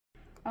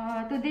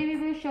Today we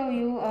will show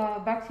you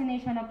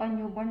vaccination of a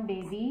newborn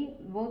baby,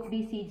 both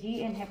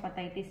BCG and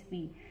Hepatitis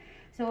B.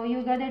 So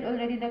you gathered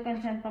already the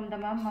consent from the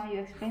mama, you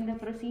explained the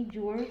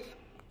procedure,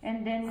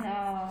 and then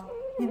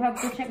you have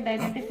to check the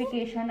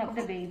identification of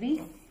the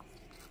baby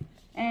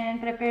and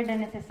prepare the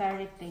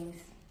necessary things.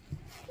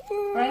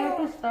 Prior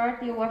to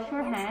start, you wash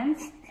your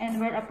hands and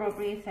wear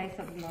appropriate size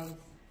of gloves.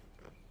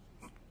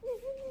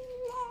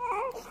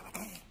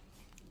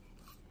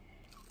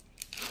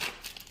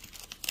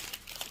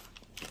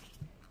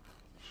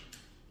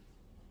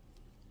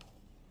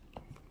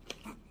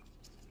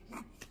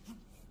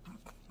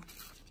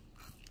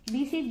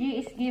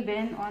 BCG is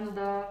given on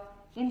the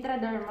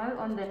intradermal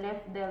on the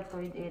left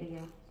deltoid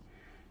area.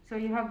 So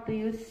you have to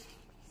use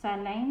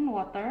saline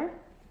water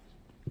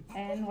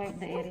and wipe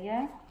the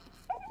area.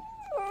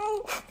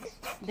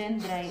 Then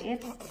dry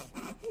it.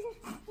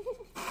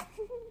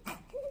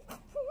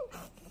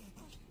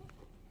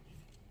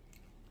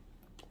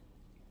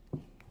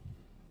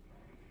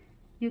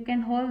 You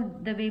can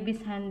hold the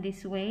baby's hand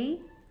this way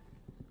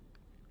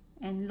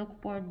and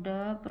look for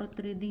the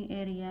protruding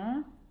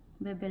area.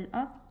 Bevel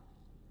up.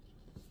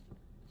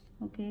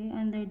 Okay,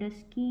 under the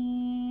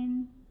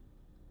skin.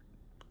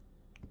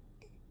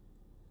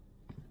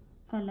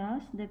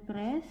 Kalas,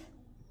 depress.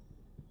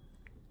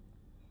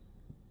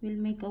 We'll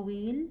make a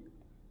wheel.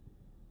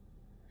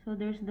 So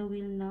there's the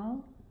wheel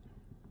now.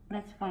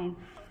 That's fine.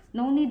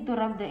 No need to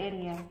rub the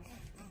area.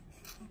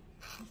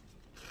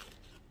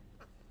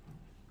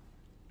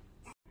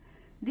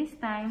 This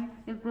time,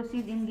 we'll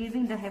proceed in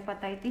giving the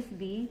Hepatitis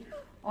B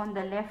on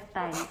the left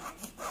thigh.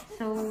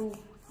 So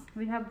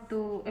we have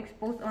to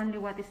expose only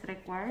what is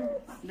required,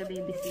 the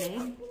baby's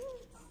leg.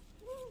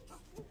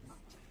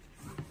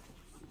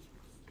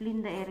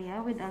 Clean the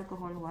area with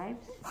alcohol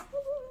wipes.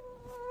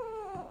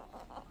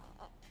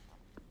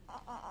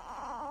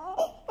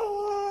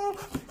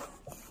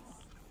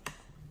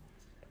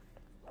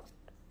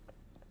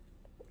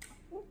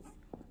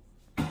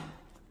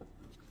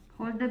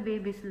 Hold the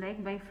baby's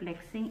leg by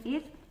flexing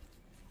it,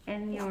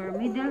 and your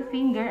middle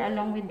finger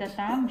along with the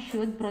thumb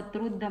should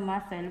protrude the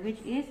muscle, which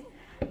is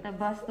the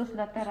vastus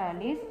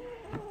lateralis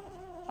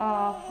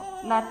of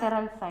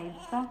lateral side.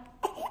 So,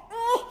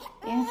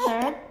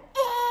 insert,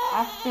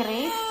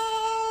 aspirate,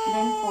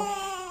 then push.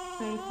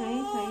 Sway, sway,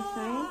 sway,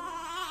 sway.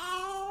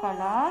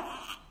 Kalas.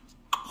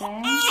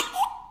 Then,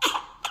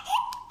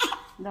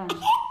 done.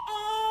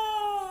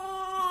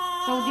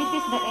 So, this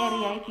is the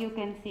area, if you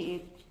can see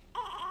it.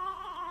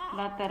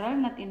 Lateral,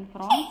 not in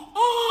front.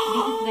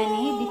 This is the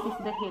knee, this is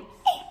the hips.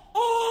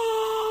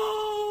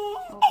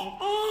 Okay.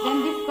 Then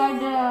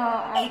discard the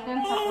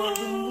items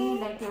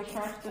accordingly, like your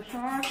sharps to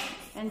sharp,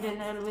 and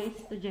general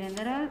waste to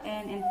general,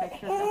 and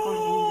infectious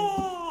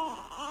accordingly.